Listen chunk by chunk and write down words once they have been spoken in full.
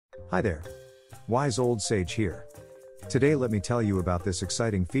Hi there. Wise Old Sage here. Today let me tell you about this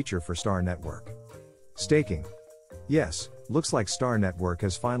exciting feature for Star Network. Staking. Yes, looks like Star Network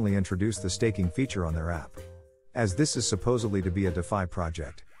has finally introduced the staking feature on their app. As this is supposedly to be a DeFi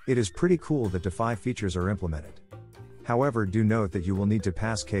project, it is pretty cool that DeFi features are implemented. However, do note that you will need to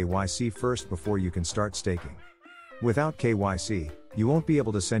pass KYC first before you can start staking. Without KYC, you won't be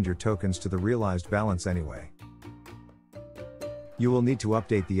able to send your tokens to the realized balance anyway. You will need to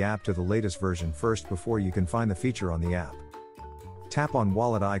update the app to the latest version first before you can find the feature on the app. Tap on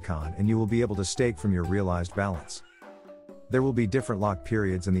wallet icon and you will be able to stake from your realized balance. There will be different lock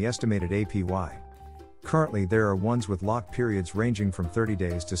periods and the estimated APY. Currently there are ones with lock periods ranging from 30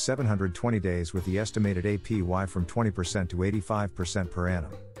 days to 720 days with the estimated APY from 20% to 85% per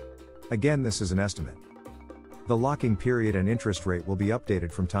annum. Again, this is an estimate. The locking period and interest rate will be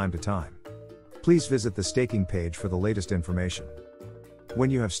updated from time to time. Please visit the staking page for the latest information. When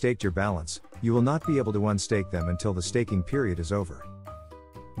you have staked your balance, you will not be able to unstake them until the staking period is over.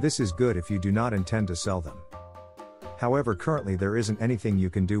 This is good if you do not intend to sell them. However, currently there isn't anything you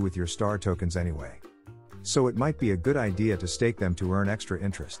can do with your STAR tokens anyway. So it might be a good idea to stake them to earn extra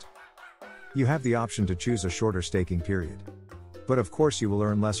interest. You have the option to choose a shorter staking period. But of course you will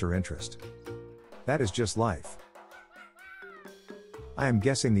earn lesser interest. That is just life. I am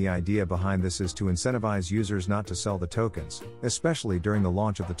guessing the idea behind this is to incentivize users not to sell the tokens, especially during the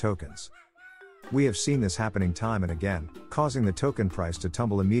launch of the tokens. We have seen this happening time and again, causing the token price to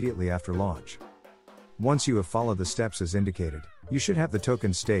tumble immediately after launch. Once you have followed the steps as indicated, you should have the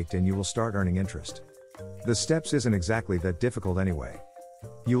tokens staked and you will start earning interest. The steps isn't exactly that difficult anyway.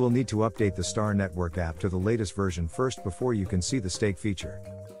 You will need to update the Star Network app to the latest version first before you can see the stake feature.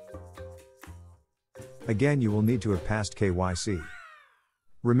 Again, you will need to have passed KYC.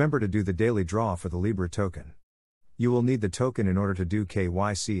 Remember to do the daily draw for the Libra token. You will need the token in order to do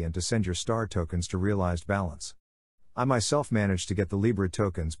KYC and to send your STAR tokens to realized balance. I myself managed to get the Libra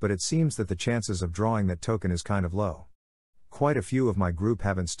tokens, but it seems that the chances of drawing that token is kind of low. Quite a few of my group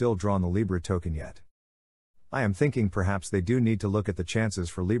haven't still drawn the Libra token yet. I am thinking perhaps they do need to look at the chances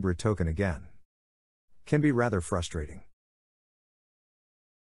for Libra token again. Can be rather frustrating.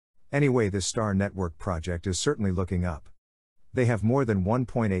 Anyway, this Star Network project is certainly looking up. They have more than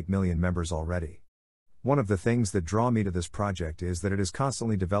 1.8 million members already. One of the things that draw me to this project is that it is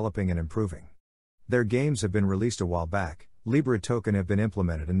constantly developing and improving. Their games have been released a while back, Libra token have been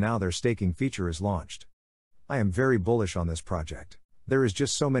implemented and now their staking feature is launched. I am very bullish on this project. There is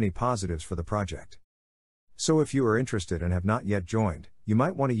just so many positives for the project. So if you are interested and have not yet joined, you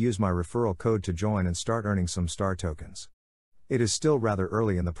might want to use my referral code to join and start earning some STAR tokens. It is still rather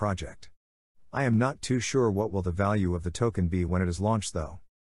early in the project. I am not too sure what will the value of the token be when it is launched though.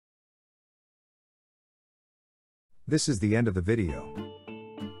 This is the end of the video.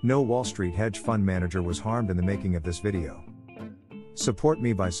 No Wall Street hedge fund manager was harmed in the making of this video. Support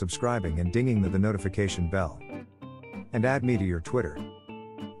me by subscribing and dinging the notification bell. And add me to your Twitter.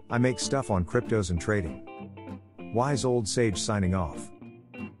 I make stuff on cryptos and trading. Wise Old Sage signing off.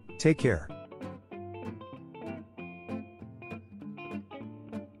 Take care.